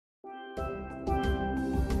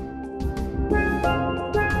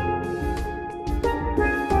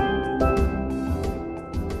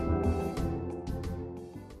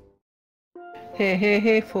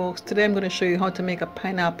Hey folks, today I'm going to show you how to make a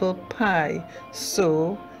pineapple pie.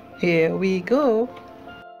 So here we go.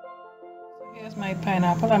 Here's my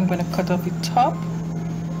pineapple. I'm going to cut off the top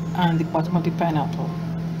and the bottom of the pineapple.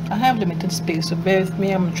 I have limited space, so bear with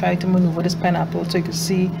me. I'm going to try to maneuver this pineapple so you can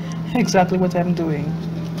see exactly what I'm doing.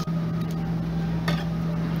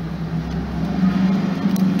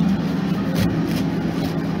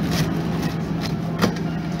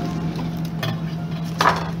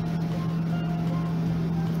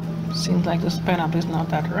 Seems like this pineapple is not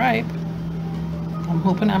that ripe. I'm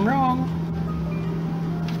hoping I'm wrong.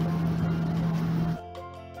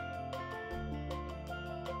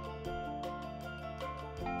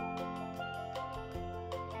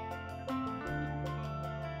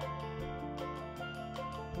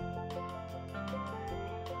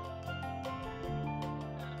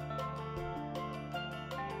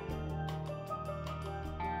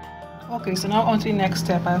 Okay, so now on to the next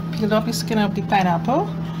step. I've peeled off the skin of the pineapple.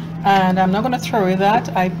 And I'm not going to throw away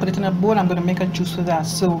that. I put it in a bowl. I'm going to make a juice with that.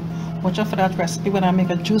 So watch out for that recipe when I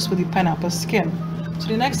make a juice with the pineapple skin. So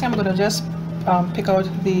the next time I'm going to just pick out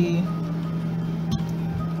the...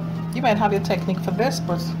 You might have your technique for this,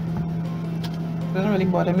 but it doesn't really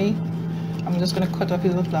bother me. I'm just going to cut off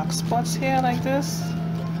these little black spots here like this.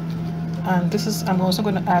 And this is... I'm also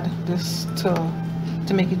going to add this to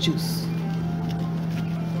make a juice.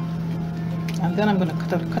 And then I'm going to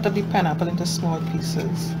cut up the pineapple into small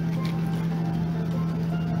pieces.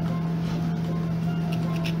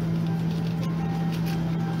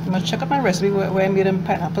 I'm going to check out my recipe where I made a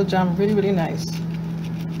pineapple jam really nice.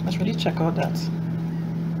 Let's really check out that.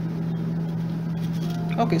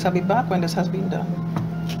 Okay, so I'll be back when this has been done.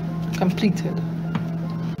 Completed.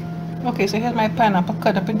 Okay, so here's my pineapple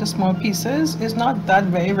cut up into small pieces. It's not that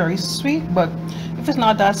very sweet, but if it's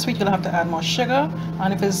not that sweet, you'll have to add more sugar.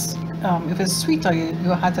 And if it's sweeter,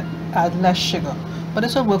 you'll have to add less sugar. But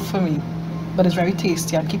this will work for me. But it's very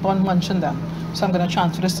tasty. I keep on munching them. So I'm going to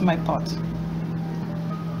transfer this to my pot.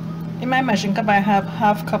 In my measuring cup, I have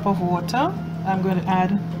 ½ cup of water. I'm going to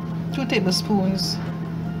add 2 tablespoons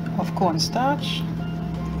of cornstarch.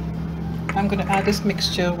 I'm going to add this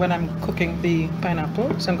mixture when I'm cooking the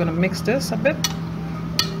pineapple. So I'm going to mix this a bit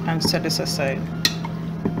and set this aside.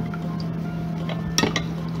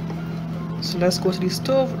 So let's go to the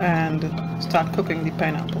stove and start cooking the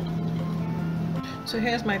pineapple. So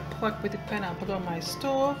here's my pot with the pineapple on my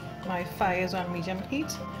stove. My fire is on medium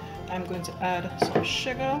heat. I'm going to add some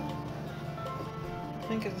sugar.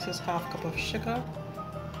 I think this is ½ cup of sugar.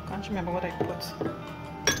 Can't remember what I put.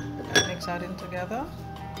 Mix that in together.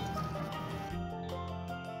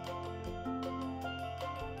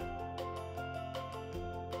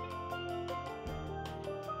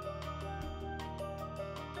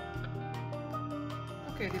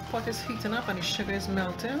 Okay, the pot is heating up and the sugar is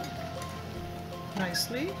melting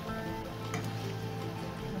nicely.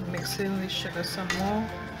 I'm mixing the sugar some more.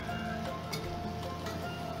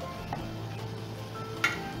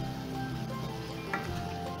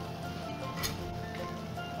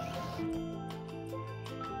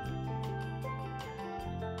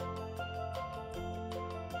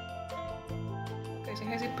 Okay, so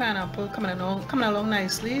here's the pineapple coming along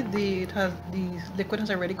nicely. The liquid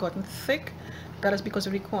has already gotten thick. That is because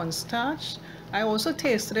of the cornstarch. I also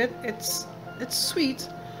tasted it. It's sweet,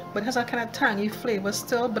 but it has a kind of tangy flavor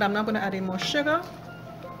still, but I'm not going to add any more sugar.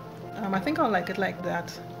 I think I'll like it like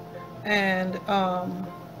that. And I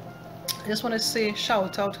just want to say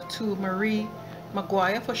shout out to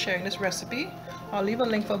McGuire for sharing this recipe. I'll leave a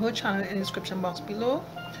link for her channel in the description box below.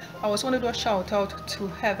 I also want to do a shout out to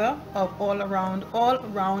Heather of All Around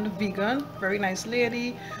Vegan. Very nice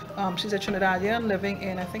lady. She's a Trinidadian living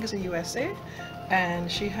in, I think it's the USA,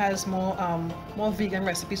 and she has more vegan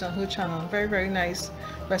recipes on her channel. Very nice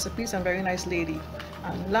recipes and very nice lady.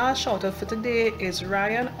 And last shout out for today is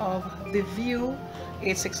Ryan of The View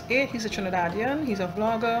 868. He's a Trinidadian. He's a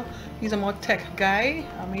vlogger. He's a more tech guy.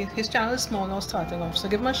 I mean, his channel is small now starting off, so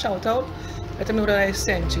give him a shout out. Let them know that I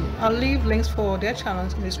sent you. I'll leave links for their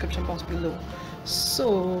channels in the description box below.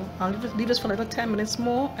 So I'll leave this for like 10 minutes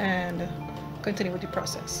more and continue with the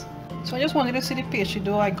process. So I just wanted to see the pastry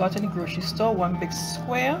dough I got in the grocery store, one big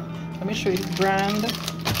square. Let me show you the brand.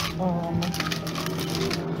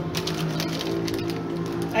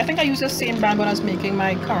 I think I use the same brand when I was making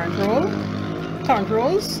my current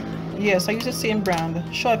rolls. Yes, I use the same brand,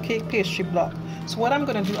 shortcake pastry block. So what I'm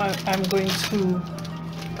going to do, I'm going to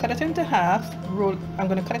cut it into half. I'm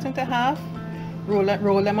going to cut it into half,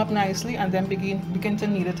 roll them up nicely, and then begin to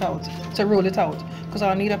knead it out, to roll it out, because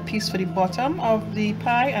I'll need a piece for the bottom of the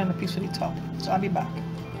pie and a piece for the top. So I'll be back.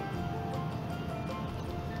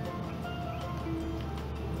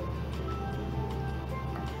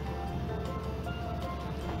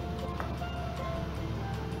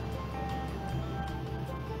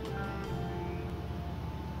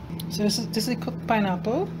 So this is the cooked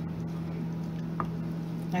pineapple,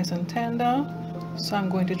 nice and tender. So I'm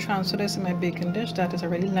going to transfer this in my baking dish that is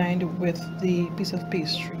already lined with the piece of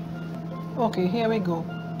pastry. Okay, here we go.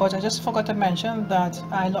 But I just forgot to mention that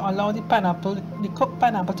I allow the cooked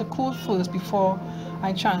pineapple to cool first before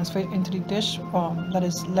I transfer it into the dish that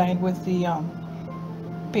is lined with the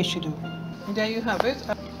pastry dough. And there you have it.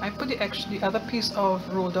 I put the other piece of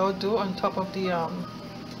rolled out dough on top of the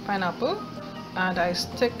pineapple, and I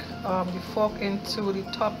stick the fork into the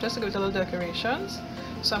top just to give it a little decorations.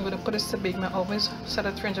 So I'm going to put this to bake. My oven is set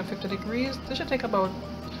at 350 degrees. This should take about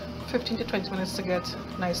 15 to 20 minutes to get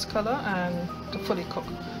nice color and to fully cook.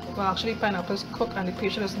 Well, actually pineapple is cooked and the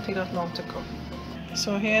pastry doesn't take that long to cook.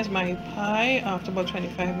 So here's my pie after about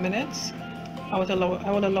 25 minutes. I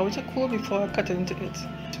will allow it to cool before I cut it into it.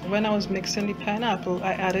 When I was mixing the pineapple,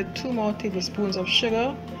 I added 2 more tablespoons of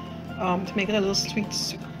sugar to make it a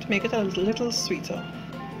little sweeter.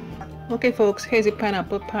 Okay folks, here's the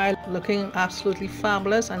pineapple pie looking absolutely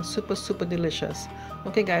fabulous and super delicious.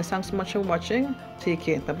 Okay guys, thanks so much for watching. Take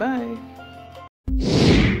care. Bye bye.